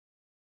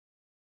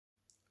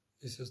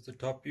This is the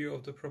top view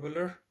of the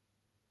propeller.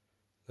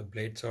 The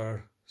blades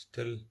are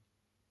still in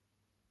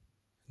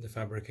the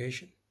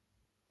fabrication.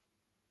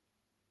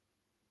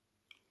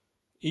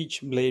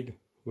 Each blade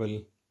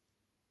will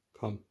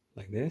come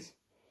like this,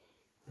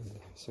 and the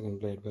second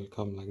blade will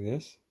come like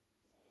this,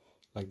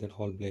 like that.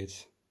 All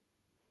blades,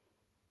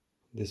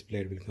 this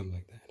blade will come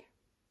like that.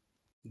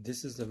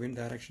 This is the wind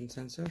direction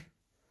sensor.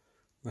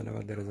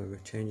 Whenever there is a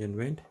change in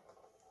wind,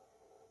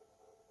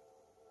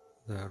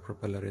 the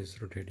propeller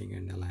is rotating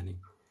and aligning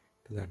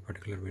to that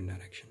particular wind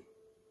direction.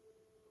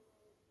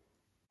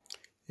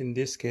 In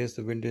this case,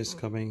 the wind is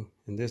coming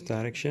in this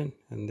direction,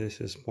 and this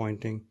is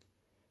pointing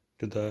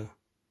to the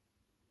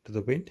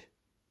wind,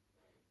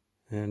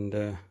 and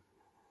the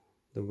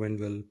wind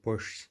will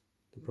push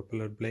the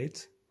propeller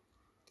blades,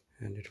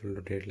 and it will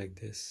rotate like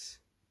this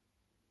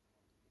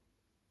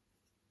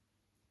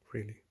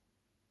freely.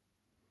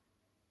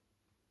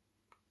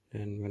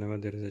 And whenever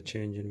there is a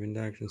change in wind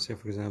direction, say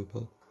for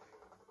example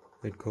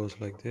it goes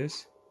like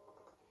this,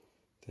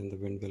 then the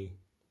wind will,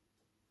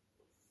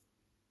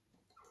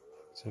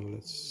 so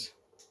let's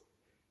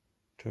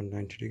turn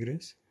 90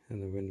 degrees,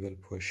 and the wind will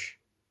push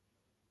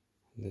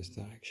in this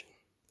direction,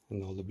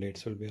 and all the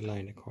blades will be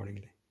aligned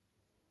accordingly.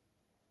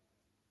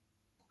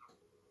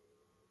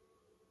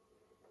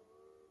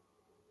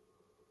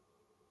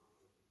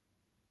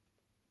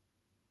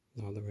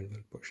 Now the wind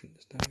will push in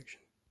this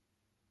direction.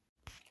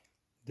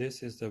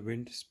 This is the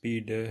wind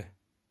speed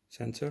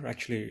sensor.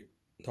 Actually,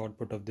 the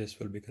output of this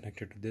will be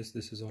connected to this.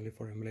 This is only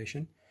for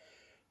emulation.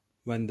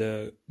 When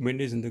the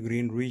wind is in the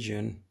green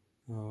region,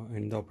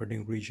 in the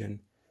operating region,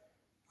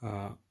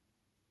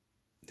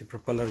 the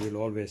propeller will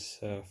always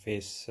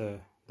face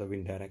the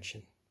wind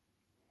direction.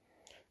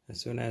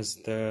 As soon as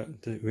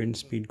the wind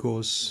speed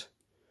goes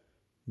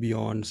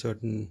beyond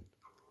certain,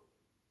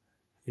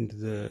 into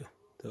the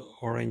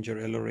orange or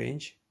yellow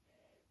range,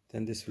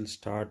 then this will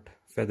start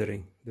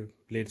feathering. The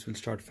blades will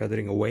start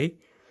feathering away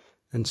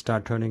and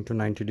start turning to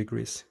 90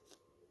 degrees.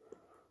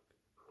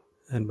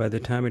 And by the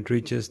time it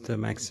reaches the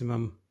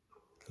maximum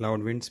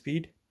allowed wind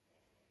speed,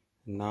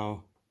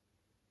 now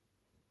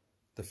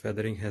the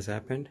feathering has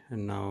happened,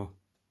 and now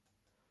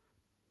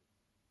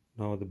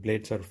the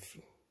blades are,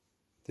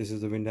 this is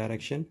the wind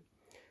direction,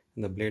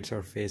 and the blades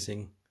are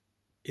facing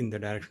in the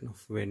direction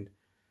of wind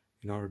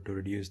in order to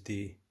reduce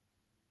the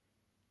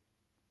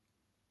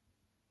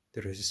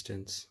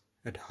resistance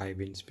at high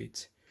wind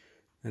speeds.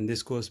 And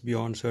this goes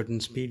beyond certain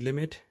speed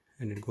limit,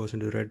 and it goes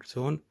into the red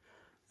zone,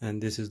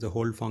 and this is the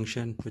hold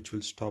function, which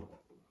will stop.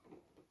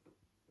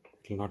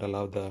 It will not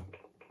allow the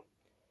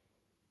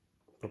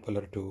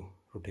propeller to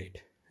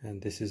rotate,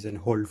 and this is a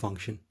hold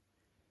function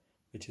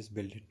which is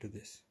built into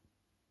this.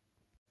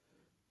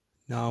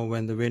 Now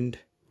when the wind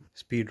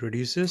speed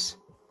reduces,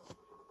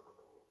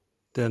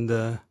 then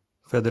the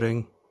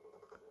feathering,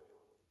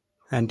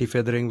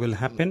 anti-feathering will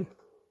happen,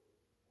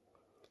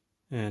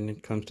 and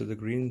it comes to the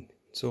green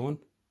zone,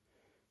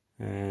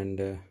 and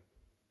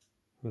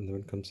when the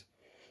wind comes,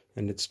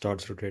 and it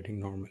starts rotating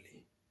normally.